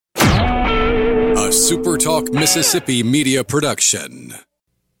A Super Talk Mississippi media production.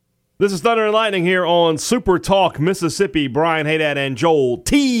 This is Thunder and Lightning here on Super Talk Mississippi. Brian Haydad and Joel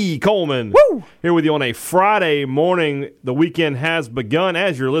T. Coleman. Woo! Here with you on a Friday morning. The weekend has begun.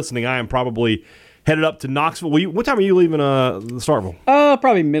 As you're listening, I am probably headed up to Knoxville. What time are you leaving Starkville?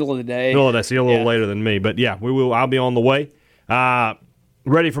 Probably middle of the day. Middle of the day, so you're a little later than me. But yeah, I'll be on the way.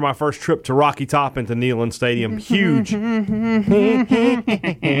 Ready for my first trip to Rocky Top into Neyland Stadium. Huge.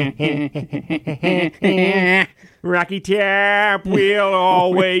 Rocky Top will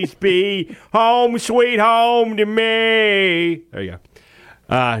always be home sweet home to me. There you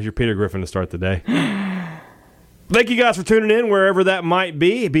go. Your Peter Griffin to start the day. Thank you guys for tuning in wherever that might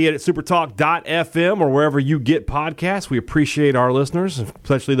be it at supertalk.fm or wherever you get podcasts. We appreciate our listeners,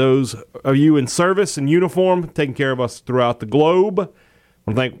 especially those of you in service and uniform, taking care of us throughout the globe. I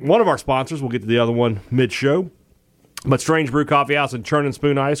want to thank one of our sponsors. We'll get to the other one mid-show. But Strange Brew Coffee House and Churn and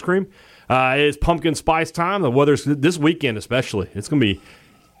Spoon Ice Cream. It is pumpkin spice time. The weather's this weekend especially. It's going to be,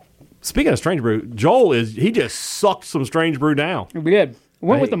 speaking of Strange Brew, Joel he just sucked some Strange Brew down. We did. We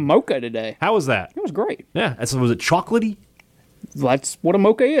went with the mocha today. How was that? It was great. Yeah. Was it chocolatey? That's what a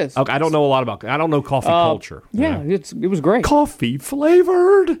mocha is. Okay, I don't know a lot about. I don't know coffee culture. Yeah, it was great. Coffee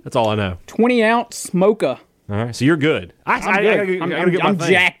flavored. That's all I know. 20-ounce mocha. All right, so you're good. I'm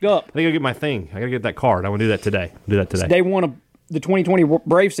jacked up. I gotta get my thing. I gotta get that card. I want to do that today. It's day one of the 2020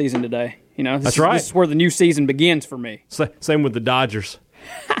 Brave season today. You know, that's right. This is where the new season begins for me. Same with the Dodgers.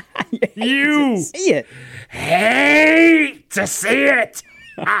 You see it. Hate to see it.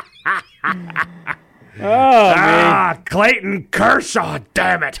 Man. Clayton Kershaw,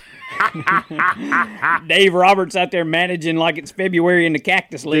 damn it. Dave Roberts out there managing like it's February in the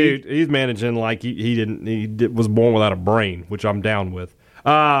Cactus League. Dude, he's managing like he was born without a brain, which I'm down with.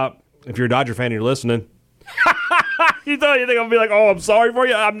 If you're a Dodger fan and you're listening, you think I'm going to be like, oh, I'm sorry for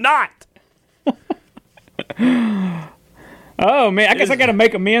you? I'm not. Oh, man, I guess I got to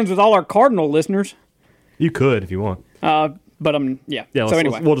make amends with all our Cardinal listeners. You could if you want. But yeah. So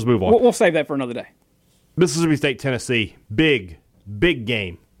anyway, we'll just move on. We'll save that for another day. Mississippi State, Tennessee, big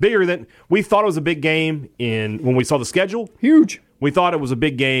game. Bigger than we thought it was a big game when we saw the schedule. Huge. We thought it was a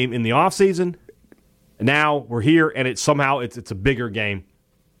big game in the offseason. Now we're here, and it's a bigger game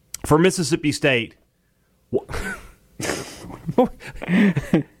for Mississippi State.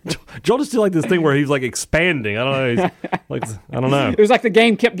 Joel just did like this thing where he's like expanding. I don't know. I don't know. It was like the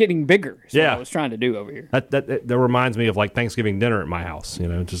game kept getting bigger. That's what I was trying to do over here. That reminds me of like Thanksgiving dinner at my house. You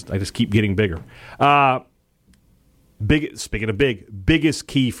know, I just keep getting bigger. Speaking of biggest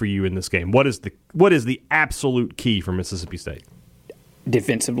key for you in this game. What is the absolute key for Mississippi State?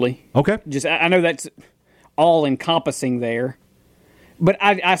 Defensively. Okay. I know that's all encompassing there. But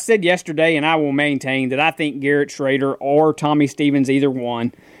I said yesterday, and I will maintain that I think Garrett Schrader or Tommy Stevens, either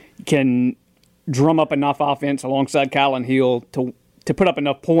one, can drum up enough offense alongside Kylan Hill to put up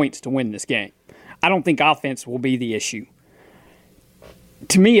enough points to win this game. I don't think offense will be the issue.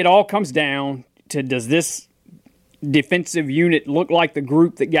 To me, it all comes down to, does this defensive unit look like the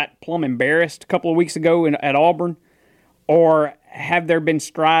group that got plumb embarrassed a couple of weeks ago at Auburn? Or have there been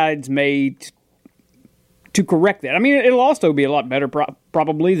strides made to correct that? I mean, it'll also be a lot better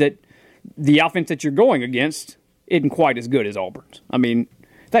probably that the offense that you're going against isn't quite as good as Auburn's. I mean,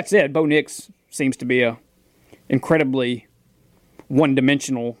 that said, Bo Nix seems to be a incredibly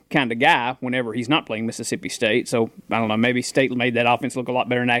one-dimensional kind of guy whenever he's not playing Mississippi State. So, I don't know, maybe State made that offense look a lot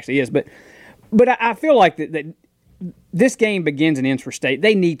better than it actually is. But I feel like that this game begins and ends for State.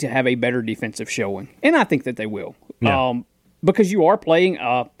 They need to have a better defensive showing, and I think that they will. Yeah. Because you are playing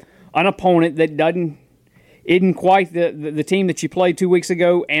an opponent that isn't quite the team that you played 2 weeks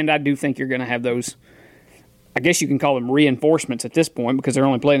ago, and I do think you're going to have those, I guess you can call them reinforcements at this point because they're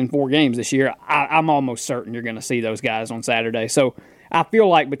only playing in 4 games this year. I'm almost certain you're going to see those guys on Saturday. So I feel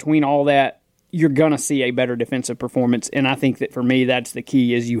like between all that, you're going to see a better defensive performance, and I think that for me, that's the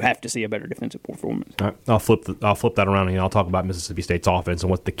key, is you have to see a better defensive performance. All right, I'll flip that around, and I'll talk about Mississippi State's offense, and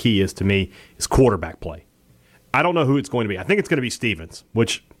what the key is to me is quarterback play. I don't know who it's going to be. I think it's going to be Stevens,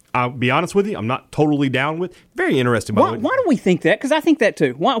 which I'll be honest with you, I'm not totally down with. Very interesting. Why do we think that? Because I think that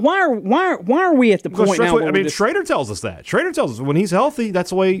too. Why are we at the point now? Schrader tells us that. Schrader tells us when he's healthy, that's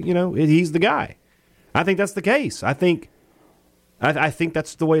the way he's the guy. I think that's the case. I think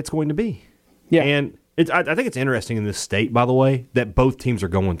that's the way it's going to be. Yeah, and I think it's interesting in this state, by the way, that both teams are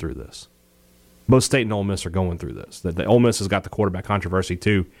going through this. Both State and Ole Miss are going through this. That the Ole Miss has got the quarterback controversy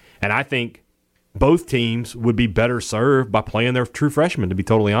too, and I think both teams would be better served by playing their true freshmen, to be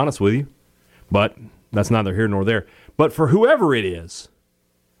totally honest with you. But that's neither here nor there. But for whoever it is,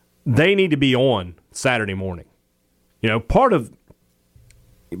 they need to be on Saturday morning. Part of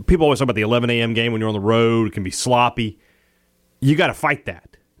people always talk about the 11 a.m. game when you're on the road. It can be sloppy. You got to fight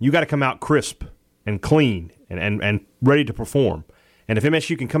that. You got to come out crisp and clean and ready to perform. And if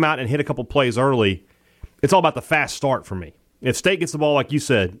MSU can come out and hit a couple plays early, it's all about the fast start for me. If State gets the ball, like you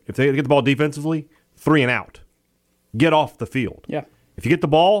said, if they get the ball defensively, 3 and out. Get off the field. Yeah. If you get the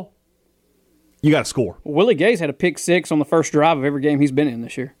ball, you got to score. Well, Willie Gay's had a pick 6 on the first drive of every game he's been in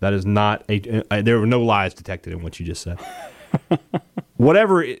this year. That is not there were no lies detected in what you just said.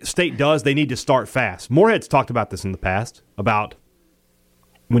 Whatever State does, they need to start fast. Moorhead's talked about this in the past, about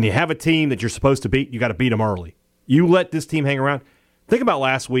when you have a team that you're supposed to beat, you got to beat them early. You let this team hang around. Think about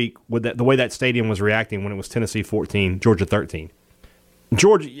last week with the way that stadium was reacting when it was Tennessee 14, Georgia 13.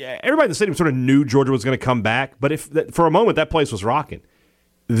 Georgia, everybody in the stadium sort of knew Georgia was going to come back, but for a moment that place was rocking.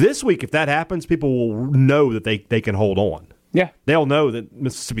 This week, if that happens, people will know that they can hold on. Yeah. They'll know that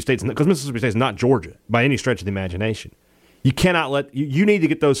Mississippi State's – because Mississippi State's not Georgia by any stretch of the imagination. You cannot you need to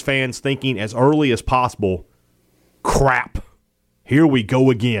get those fans thinking as early as possible, crap, here we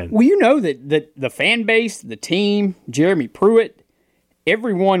go again. Well, you know that the fan base, the team, Jeremy Pruitt,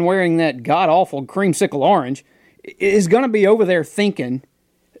 everyone wearing that god-awful creamsicle orange is going to be over there thinking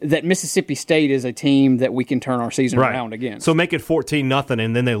that Mississippi State is a team that we can turn our season around against. So make it 14-0,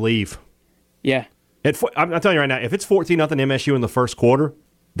 and then they leave. Yeah. I'm telling you right now, if it's 14-0 MSU in the first quarter,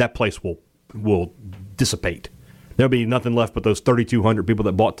 that place will dissipate. There'll be nothing left but those 3,200 people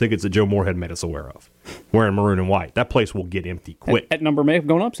that bought tickets that Joe Moorhead made us aware of, wearing maroon and white. That place will get empty quick. That number may have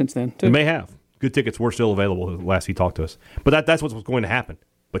gone up since then, too. It may have. Good tickets were still available last he talked to us. But that's what's going to happen.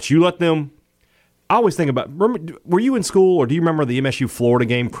 But you let them – I always think about, were you in school or do you remember the MSU Florida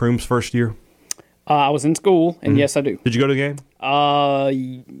game, Croom's first year? I was in school, and yes, I do. Did you go to the game?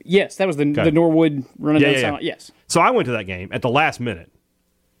 Yes, that was the Norwood running down silent. Yes. So I went to that game at the last minute.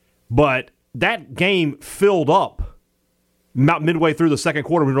 But that game filled up about midway through the second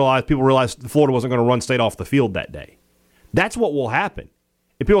quarter. People realized Florida wasn't going to run State off the field that day. That's what will happen.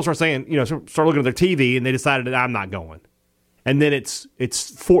 If people start saying, start looking at their TV and they decided that I'm not going. And then it's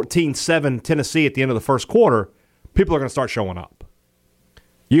 14-7 Tennessee at the end of the first quarter, people are going to start showing up.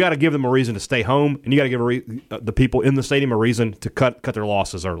 You got to give them a reason to stay home, and you got to give the people in the stadium a reason to cut their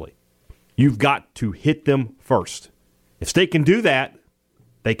losses early. You've got to hit them first. If State can do that,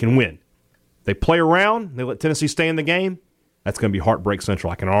 they can win. They play around, they let Tennessee stay in the game, that's going to be heartbreak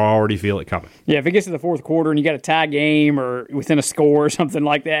central. I can already feel it coming. Yeah, if it gets to the fourth quarter and you got a tie game or within a score or something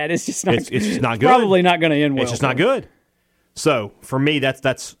like that, it's just not. It's just not good. Probably not going to end well. It's just not good. So for me,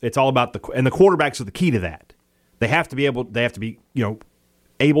 that's it's all about the quarterbacks are the key to that. They have to be able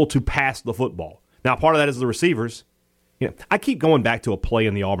to pass the football. Now, part of that is the receivers. I keep going back to a play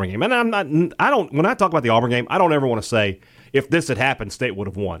in the Auburn game, and when I talk about the Auburn game, I don't ever want to say if this had happened, State would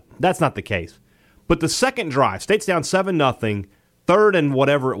have won. That's not the case. But the second drive, State's down 7-0, third and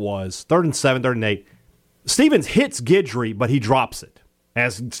whatever it was, 3rd and 7, 3rd and 8. Stevens hits Guidry, but he drops it,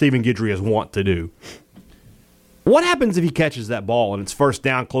 as Stephen Guidry is wont to do. What happens if he catches that ball and it's first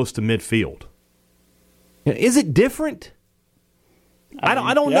down close to midfield? Is it different?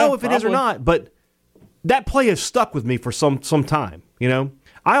 I don't know if it is or not, but that play has stuck with me for some time.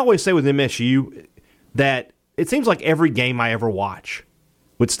 I always say with MSU that it seems like every game I ever watch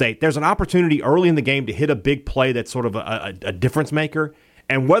with State, there's an opportunity early in the game to hit a big play that's sort of a difference maker,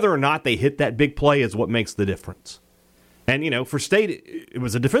 and whether or not they hit that big play is what makes the difference. And, for State, it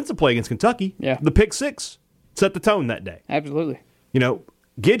was a defensive play against Kentucky. Yeah. The pick six set the tone that day. Absolutely.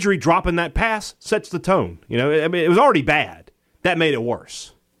 Guidry dropping that pass sets the tone. It was already bad. That made it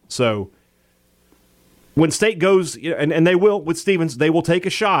worse. So when State goes, and they will, with Stevens, they will take a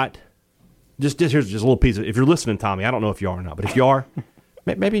shot. Just here's just a little piece of, if you're listening, Tommy, I don't know if you are or not, but if you are,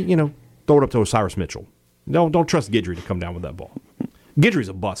 maybe, throw it up to Osiris Mitchell. Don't trust Guidry to come down with that ball. Guidry's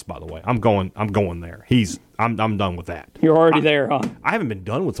a bust, by the way. I'm going there. I'm done with that. You're already there, huh? I haven't been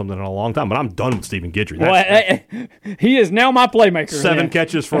done with something in a long time, but I'm done with Stephen Guidry. He is now my playmaker. 7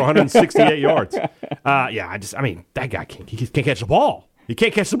 catches for 168 yards. That guy can't catch the ball. He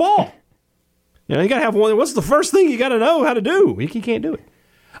can't catch the ball. You got to have one. What's the first thing you got to know how to do? He can't do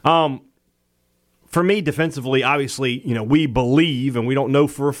it. For me, defensively, obviously, we believe, and we don't know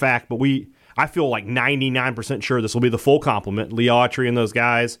for a fact, but I feel like 99% sure this will be the full complement. Lee Autry and those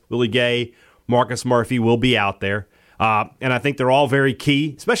guys, Willie Gay, Marcus Murphy will be out there. And I think they're all very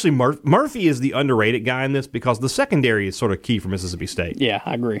key, especially Murphy is the underrated guy in this because the secondary is sort of key for Mississippi State. Yeah,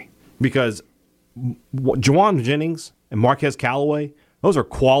 I agree. Because Juwan Jennings and Marquez Callaway, those are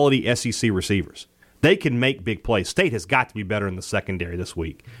quality SEC receivers. They can make big plays. State has got to be better in the secondary this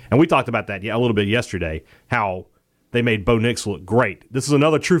week. And we talked about that a little bit yesterday, how they made Bo Nix look great. This is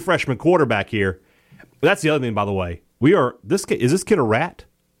another true freshman quarterback here. That's the other thing, by the way. Is this kid a rat?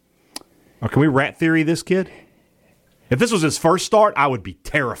 Or can we rat theory this kid? If this was his first start, I would be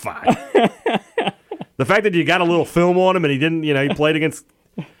terrified. The fact that you got a little film on him and he didn't, he played against.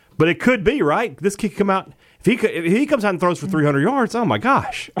 But it could be, right? This kid could come out. If he comes out and throws for 300 yards, oh my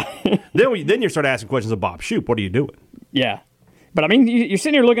gosh. then you start asking questions of Bob Shoop. What are you doing? Yeah. But I mean, you're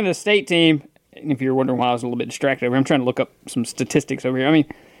sitting here looking at the state team. And if you're wondering why I was a little bit distracted over here, I'm trying to look up some statistics over here. I mean,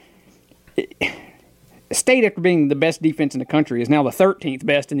 State, after being the best defense in the country, is now the 13th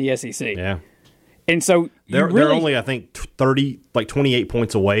best in the SEC. Yeah. And so they're only, I think, 28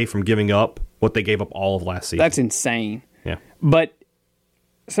 points away from giving up what they gave up all of last season. That's insane. Yeah. But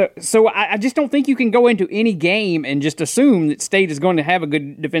so I just don't think you can go into any game and just assume that State is going to have a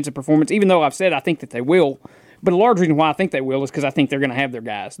good defensive performance, even though I've said I think that they will. But a large reason why I think they will is because I think they're going to have their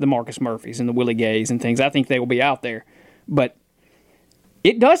guys, the Marcus Murphys and the Willie Gays and things. I think they will be out there. But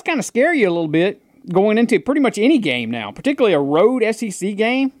it does kind of scare you a little bit going into pretty much any game now, particularly a road SEC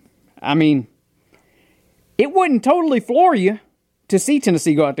game. I mean, it wouldn't totally floor you to see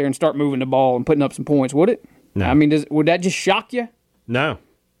Tennessee go out there and start moving the ball and putting up some points, would it? No. I mean, would that just shock you? No.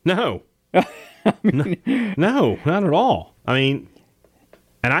 No, not at all. I mean,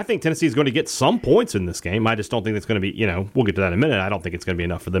 and I think Tennessee is going to get some points in this game. I just don't think it's going to be, we'll get to that in a minute. I don't think it's going to be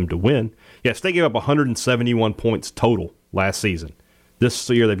enough for them to win. Yes, they gave up 171 points total last season. This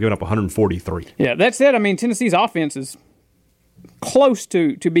year they've given up 143. Yeah, that said, I mean, Tennessee's offense is close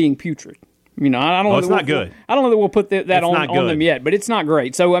to being putrid. I don't know. It's not good. I don't know that we'll put that on them yet, but it's not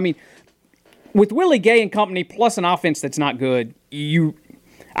great. So, I mean, with Willie Gay and company plus an offense that's not good,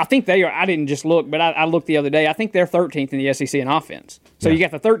 I think they are. I didn't just look, but I looked the other day. I think they're 13th in the SEC in offense. So you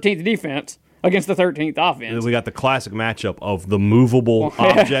got the 13th defense against the 13th offense. We got the classic matchup of the movable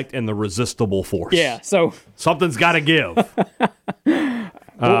object and the resistible force. Yeah, so something's got to give.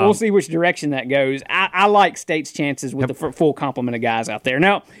 We'll see which direction that goes. I like State's chances with the full complement of guys out there.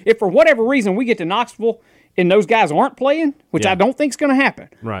 Now, if for whatever reason we get to Knoxville and those guys aren't playing, which I don't think is going to happen,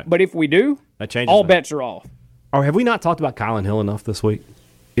 right? But if we do, that changes all bets are off. Or have we not talked about Kylan Hill enough this week?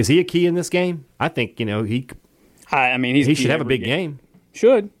 Is he a key in this game? I think he he should have a big game.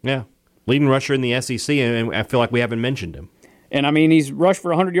 Should. Yeah. Leading rusher in the SEC, and I feel like we haven't mentioned him. And, he's rushed for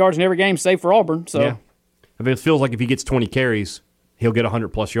 100 yards in every game, save for Auburn. So yeah. It feels like if he gets 20 carries, he'll get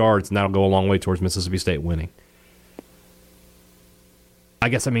 100-plus yards, and that'll go a long way towards Mississippi State winning. I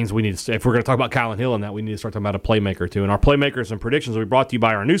guess that means if we're going to talk about Kylan Hill and that, we need to start talking about a playmaker, too. And our playmakers and predictions will be brought to you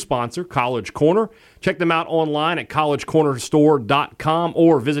by our new sponsor, College Corner. Check them out online at collegecornerstore.com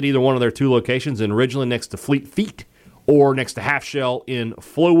or visit either one of their two locations in Ridgeland next to Fleet Feet or next to Half Shell in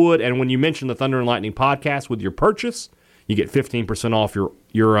Flowood. And when you mention the Thunder and Lightning podcast with your purchase, you get 15% off your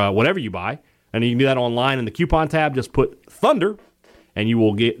whatever you buy. And you can do that online in the coupon tab. Just put Thunder, and you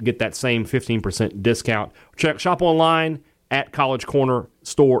will get that same 15% discount. Shop online at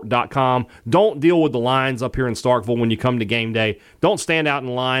collegecornerstore.com. Don't deal with the lines up here in Starkville when you come to game day. Don't stand out in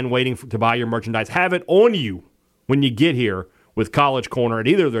line waiting to buy your merchandise. Have it on you when you get here with College Corner at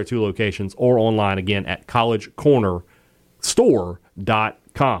either of their two locations or online again at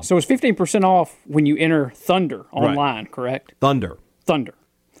collegecornerstore.com. So it's 15% off when you enter Thunder online, right? Correct? Thunder.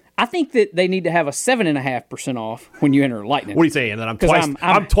 I think that they need to have a 7.5% off when you enter Lightning. What are you saying? That I'm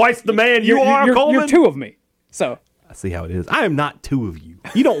twice the man you are, Coleman? You're two of me. So I see how it is. I am not two of you.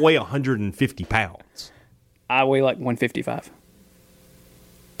 You don't weigh 150 pounds. I weigh like 155.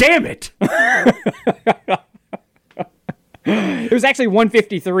 Damn it! It was actually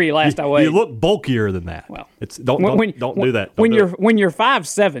 153 last I weighed. You look bulkier than that. Well, don't do that. When you're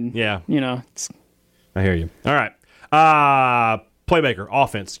 5'7", yeah, I hear you. All right, playmaker,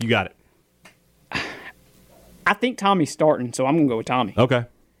 offense, you got it. I think Tommy's starting, so I'm gonna go with Tommy. Okay.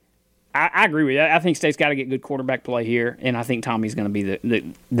 I agree with you. I think State's got to get good quarterback play here, and I think Tommy's going to be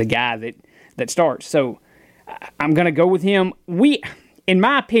the guy that starts. So I'm going to go with him. In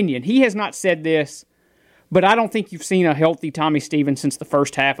my opinion, he has not said this, but I don't think you've seen a healthy Tommy Stevens since the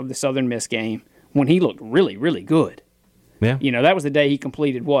first half of the Southern Miss game when he looked really, really good. Yeah. That was the day he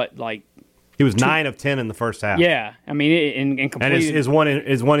completed he was 9 of 10 in the first half. Yeah. I mean, and completed. And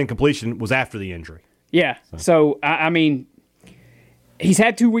his one incompletion was after the injury. Yeah. So I mean, he's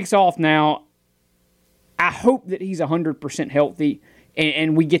had 2 weeks off now. I hope that he's 100% healthy,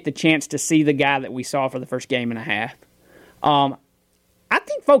 and we get the chance to see the guy that we saw for the first game and a half. I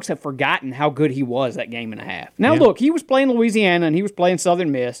think folks have forgotten how good he was that game and a half. Now, Look, he was playing Louisiana, and he was playing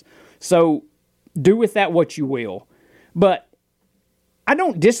Southern Miss, so do with that what you will. But I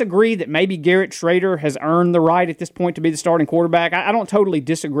don't disagree that maybe Garrett Schrader has earned the right at this point to be the starting quarterback. I don't totally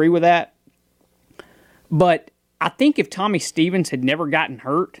disagree with that. But I think if Tommy Stevens had never gotten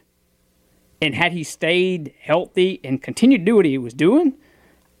hurt and had he stayed healthy and continued to do what he was doing,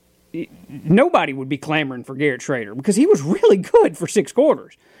 nobody would be clamoring for Garrett Schrader because he was really good for 6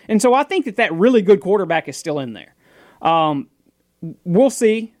 quarters. And so I think that really good quarterback is still in there. We'll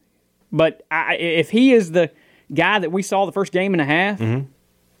see. But if he is the guy that we saw the first game and a half,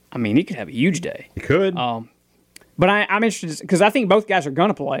 I mean, he could have a huge day. He could. But I'm interested because I think both guys are going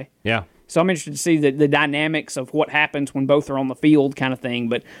to play. Yeah. So I'm interested to see the dynamics of what happens when both are on the field kind of thing.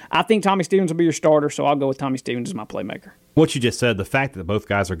 But I think Tommy Stevens will be your starter, so I'll go with Tommy Stevens as my playmaker. What you just said, the fact that both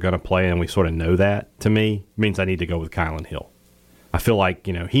guys are going to play and we sort of know that, to me, means I need to go with Kylan Hill. I feel like,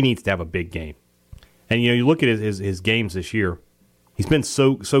 he needs to have a big game. And, you look at his games this year, he's been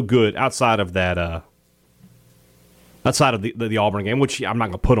so good outside of that outside of the Auburn game, which I'm not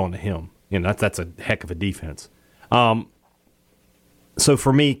going to put on to him. That's a heck of a defense. So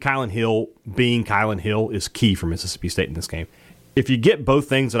for me, Kylan Hill being Kylan Hill is key for Mississippi State in this game. If you get both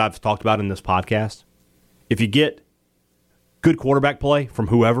things that I've talked about in this podcast, if you get good quarterback play from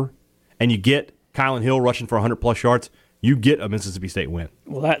whoever, and you get Kylan Hill rushing for 100-plus yards, you get a Mississippi State win.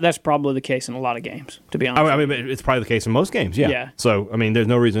 Well, that's probably the case in a lot of games, to be honest. I mean, it's probably the case in most games, yeah. So, I mean, there's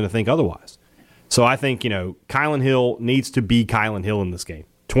no reason to think otherwise. So I think, Kylan Hill needs to be Kylan Hill in this game.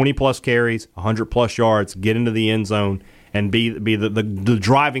 20-plus carries, 100-plus yards, get into the end zone, and be the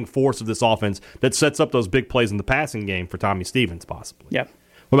driving force of this offense that sets up those big plays in the passing game for Tommy Stevens, possibly. Yeah.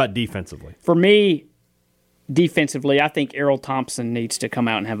 What about defensively? For me, defensively, I think Errol Thompson needs to come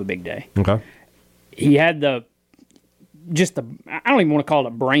out and have a big day. Okay. He had I don't even want to call it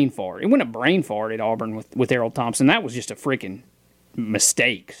a brain fart. It wasn't a brain fart at Auburn with Errol Thompson. That was just a freaking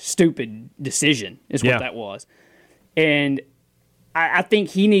mistake, stupid decision is what that was. And I think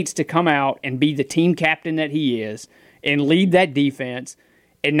he needs to come out and be the team captain that he is and lead that defense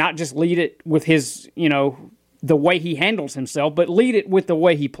and not just lead it with his, the way he handles himself, but lead it with the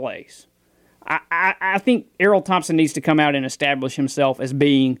way he plays. I think Errol Thompson needs to come out and establish himself as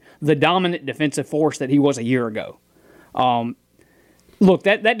being the dominant defensive force that he was a year ago. Look,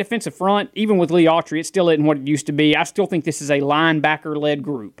 that defensive front, even with Lee Autry, it still isn't what it used to be. I still think this is a linebacker-led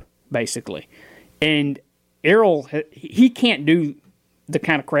group, basically. And Errol, he can't do the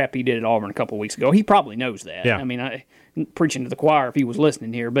kind of crap he did at Auburn a couple of weeks ago. He probably knows that. Yeah. I mean, I'm preaching to the choir if he was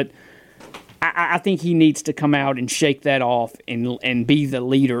listening here, but I think he needs to come out and shake that off and be the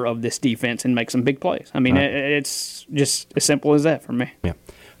leader of this defense and make some big plays. I mean, it's just as simple as that for me. Yeah.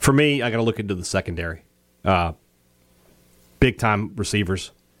 For me, I got to look into the secondary. Big-time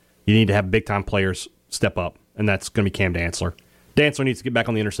receivers. You need to have big-time players step up, and that's going to be Cam Dantzler. Dantzler needs to get back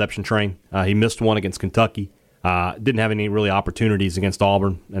on the interception train. He missed one against Kentucky. Didn't have any really opportunities against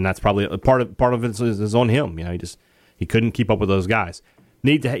Auburn, and that's probably part of it is on him. He couldn't keep up with those guys.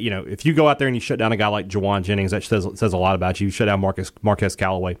 Need to, if you go out there and you shut down a guy like Jawan Jennings, that says a lot about you. You shut down Marquez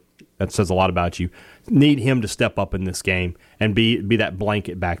Callaway, that says a lot about you. Need him to step up in this game and be that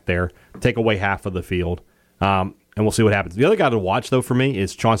blanket back there, take away half of the field, and we'll see what happens. The other guy to watch, though, for me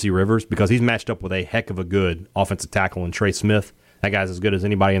is Chauncey Rivers because he's matched up with a heck of a good offensive tackle in Trey Smith. That guy's as good as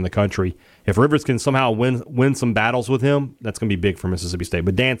anybody in the country. If Rivers can somehow win some battles with him, that's going to be big for Mississippi State.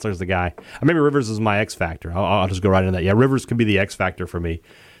 But Dantzler's the guy. Maybe Rivers is my X factor. I'll just go right into that. Yeah, Rivers can be the X factor for me.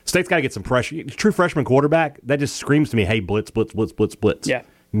 State's got to get some pressure. True freshman quarterback, that just screams to me, hey, blitz, blitz, blitz, blitz, blitz. Yeah.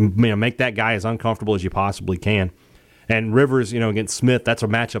 Make that guy as uncomfortable as you possibly can. And Rivers, against Smith, that's a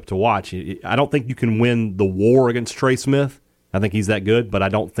matchup to watch. I don't think you can win the war against Trey Smith. I think he's that good, but I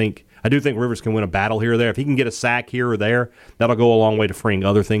do think Rivers can win a battle here or there. If he can get a sack here or there, that'll go a long way to freeing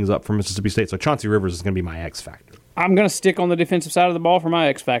other things up for Mississippi State. So Chauncey Rivers is going to be my X factor. I'm going to stick on the defensive side of the ball for my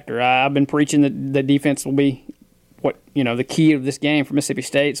X factor. I've been preaching that the defense will be the key of this game for Mississippi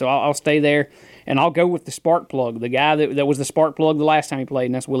State, so I'll stay there, and I'll go with the spark plug, the guy that was the spark plug the last time he played,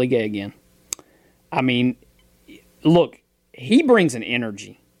 and that's Willie Gay again. I mean, look, he brings an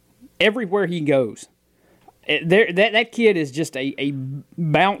energy everywhere he goes. That kid is just a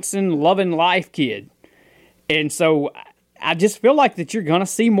bouncing, loving life kid. And so I just feel like that you're going to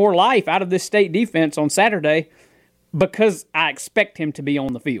see more life out of this State defense on Saturday because I expect him to be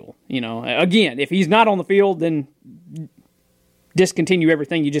on the field. Again, if he's not on the field, then discontinue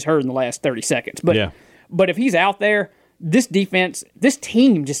everything you just heard in the last 30 seconds. But if he's out there, this defense, this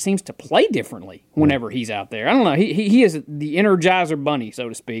team just seems to play differently whenever he's out there. I don't know. He is the Energizer Bunny, so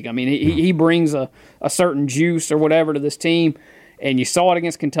to speak. I mean, he brings a certain juice or whatever to this team, and you saw it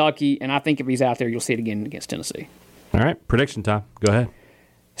against Kentucky, and I think if he's out there, you'll see it again against Tennessee. All right, prediction time. Go ahead.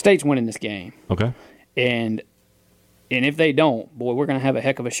 State's winning this game. Okay. And if they don't, boy, we're going to have a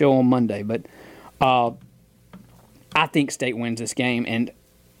heck of a show on Monday. But I think State wins this game, and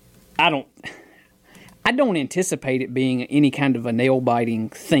I don't anticipate it being any kind of a nail-biting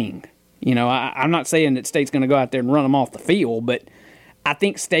thing. I'm not saying that State's going to go out there and run them off the field, but I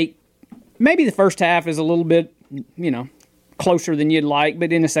think State maybe the first half is a little bit, closer than you'd like,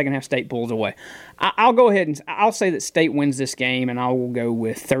 but in the second half, State pulls away. I'll go ahead and I'll say that State wins this game, and I will go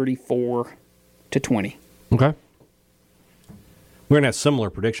with 34-20. Okay. We're gonna have similar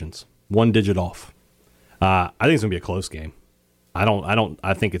predictions, 1 digit off. I think it's gonna be a close game.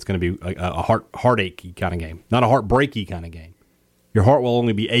 I think it's gonna be a heartachy kind of game, not a heartbreaky kind of game. Your heart will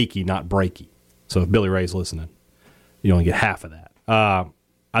only be achy, not breaky. So if Billy Ray's listening, you only get half of that.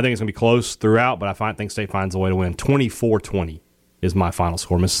 I think it's going to be close throughout, but I think State finds a way to win. 24-20 is my final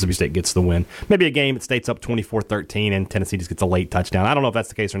score. Mississippi State gets the win. Maybe a game that State's up 24-13 and Tennessee just gets a late touchdown. I don't know if that's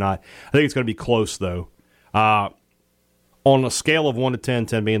the case or not. I think it's going to be close, though. On a scale of 1 to 10,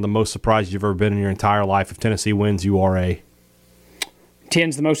 10 being the most surprised you've ever been in your entire life, if Tennessee wins, you are a...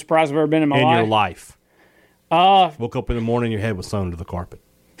 10's the most surprised I've ever been in my life. In your life. Woke up in the morning, your head was sewn to the carpet.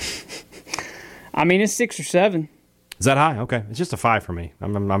 I mean, it's 6 or 7. Is that high? Okay. It's just a 5 for me.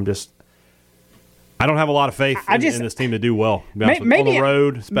 I'm just... I don't have a lot of faith in this team to do well. Maybe on the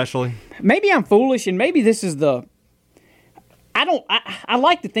road, especially. Maybe I'm foolish, and maybe this is the... I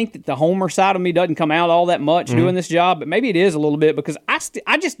like to think that the homer side of me doesn't come out all that much doing this job, but maybe it is a little bit because I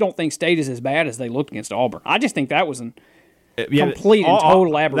just don't think State is as bad as they looked against Auburn. I just think that was an complete and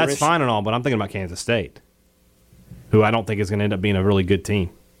total aberration. That's fine and all, but I'm thinking about Kansas State, who I don't think is going to end up being a really good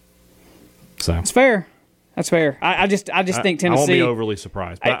team. So it's fair. That's fair. I just think Tennessee. I won't be overly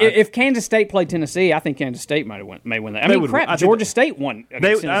surprised. But if Kansas State played Tennessee, I think Kansas State may win that. I mean, Georgia State won.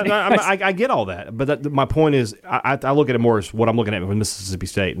 I get all that, but my point is, I look at it more as what I'm looking at with Mississippi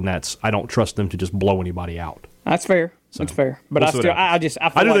State, and that's I don't trust them to just blow anybody out. That's fair. So, that's fair. But I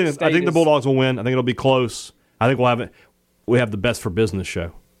think the Bulldogs will win. I think it'll be close. I think we have the best for business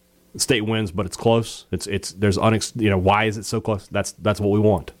show. State wins, but it's close. There's why is it so close? That's what we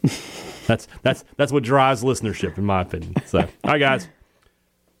want. That's what drives listenership, in my opinion. So, all right, guys,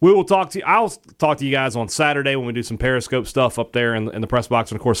 we will talk to you. I'll talk to you guys on Saturday when we do some Periscope stuff up there in the press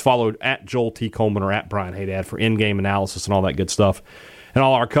box, and of course, follow at Joel T. Coleman or at Brian Haydad for in-game analysis and all that good stuff, and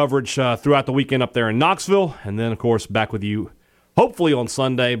all our coverage throughout the weekend up there in Knoxville, and then of course back with you hopefully on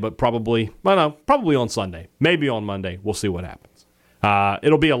Sunday, but probably on Sunday, maybe on Monday. We'll see what happens.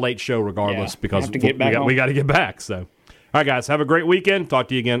 It'll be a late show regardless because we got to get back. So, all right, guys, have a great weekend. Talk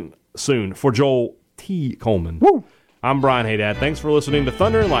to you again soon. For Joel T. Coleman, woo! I'm Brian Haydad. Thanks for listening to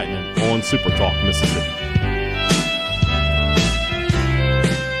Thunder and Lightning on Super Talk Mississippi.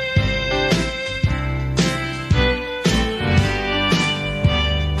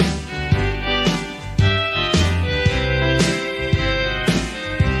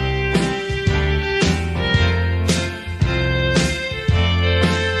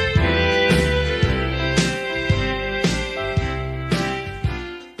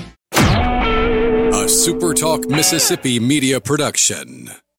 Super Talk Mississippi Media Production.